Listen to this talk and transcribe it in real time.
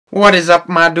What is up,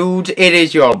 my dudes? It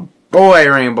is your boy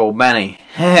Rainbow Benny,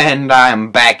 and I'm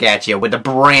back at you with a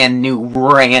brand new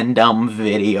random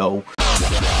video.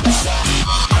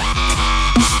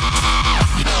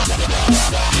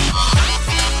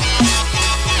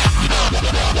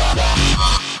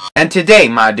 And today,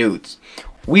 my dudes,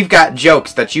 we've got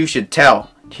jokes that you should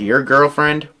tell to your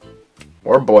girlfriend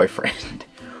or boyfriend.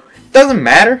 Doesn't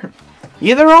matter.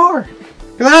 Either or.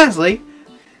 Because honestly,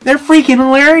 they're freaking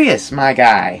hilarious, my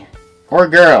guy. Or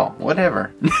girl.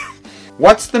 Whatever.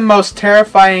 What's the most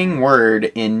terrifying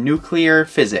word in nuclear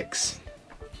physics?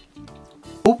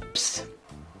 Oops.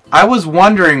 I was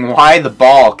wondering why the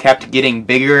ball kept getting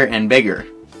bigger and bigger.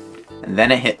 And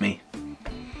then it hit me.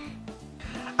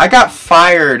 I got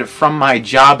fired from my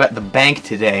job at the bank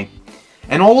today.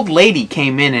 An old lady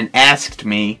came in and asked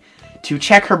me to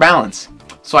check her balance.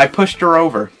 So I pushed her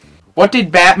over. What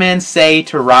did Batman say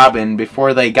to Robin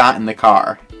before they got in the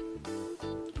car?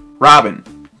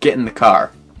 Robin, get in the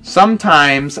car.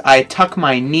 Sometimes I tuck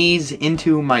my knees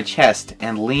into my chest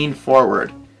and lean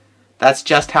forward. That's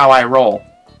just how I roll.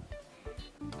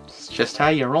 It's just how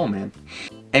you roll, man.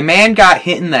 A man got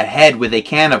hit in the head with a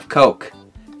can of Coke.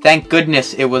 Thank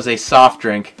goodness it was a soft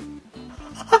drink.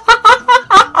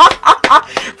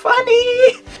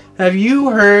 Funny! Have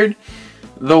you heard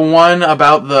the one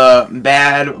about the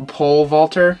bad pole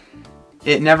vaulter?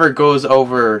 It never goes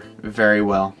over very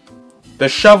well. The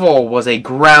shovel was a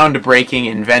groundbreaking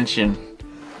invention.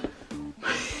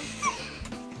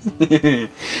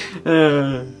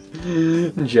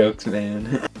 Jokes,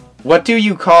 man. What do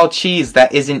you call cheese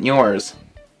that isn't yours?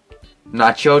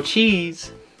 Nacho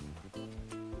cheese.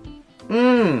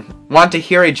 Want to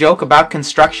hear a joke about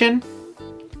construction?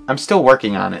 I'm still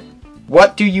working on it.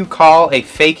 What do you call a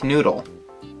fake noodle?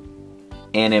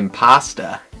 An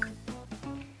impasta.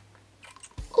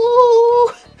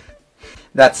 Ooh.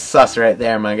 That's sus right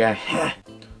there, my guy.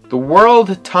 The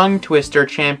world tongue twister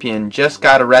champion just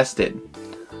got arrested.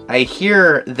 I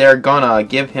hear they're gonna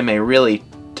give him a really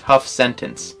tough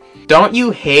sentence. Don't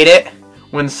you hate it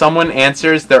when someone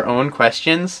answers their own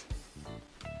questions?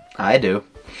 I do.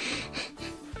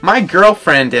 My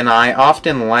girlfriend and I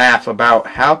often laugh about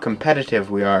how competitive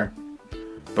we are,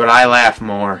 but I laugh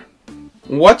more.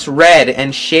 What's red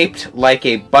and shaped like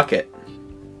a bucket?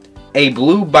 A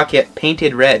blue bucket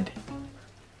painted red.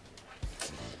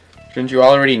 Shouldn't you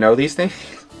already know these things?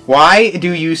 Why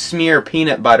do you smear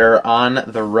peanut butter on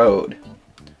the road?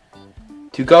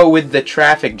 To go with the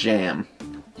traffic jam.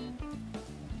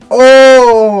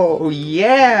 Oh,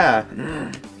 yeah!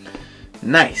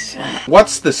 Nice.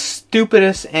 What's the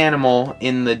stupidest animal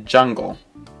in the jungle?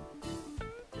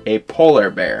 A polar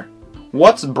bear.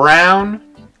 What's brown,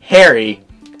 hairy,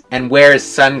 and wears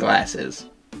sunglasses?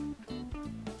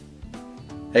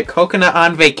 A coconut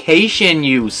on vacation,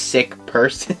 you sick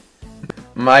person.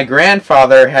 My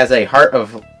grandfather has a heart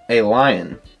of a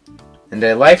lion and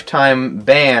a lifetime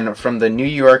ban from the New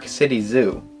York City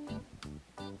Zoo.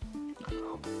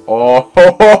 Oh,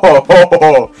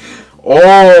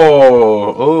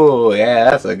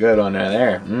 yeah, that's a good one right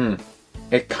there.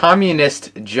 A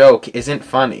communist joke isn't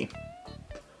funny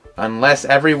unless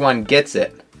everyone gets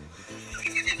it.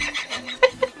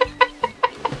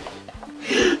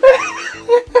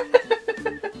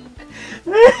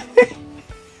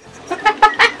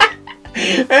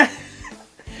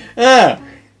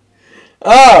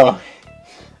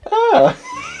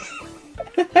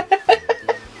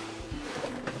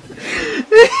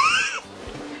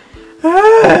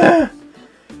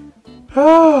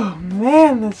 Oh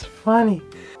man, that's funny.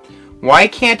 Why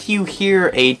can't you hear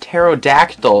a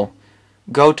pterodactyl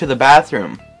go to the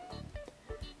bathroom?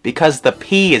 Because the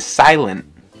P is silent.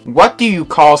 What do you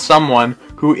call someone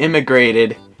who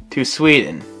immigrated to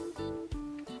Sweden?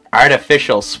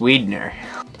 Artificial sweetener.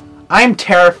 I'm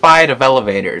terrified of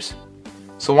elevators,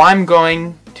 so I'm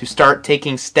going to start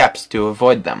taking steps to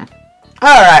avoid them.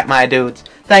 Alright, my dudes,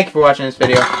 thank you for watching this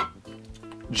video.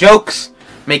 Jokes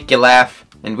make you laugh,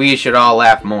 and we should all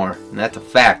laugh more. And that's a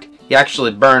fact. You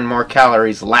actually burn more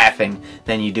calories laughing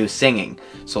than you do singing.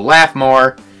 So laugh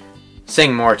more,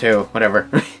 sing more too, whatever.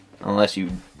 Unless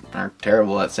you are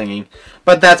terrible at singing.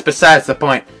 But that's besides the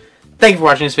point. Thank you for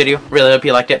watching this video. Really hope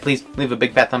you liked it. Please leave a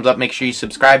big fat thumbs up. Make sure you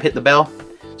subscribe, hit the bell,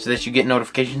 so that you get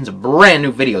notifications of brand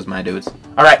new videos, my dudes.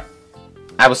 Alright,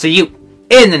 I will see you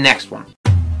in the next one.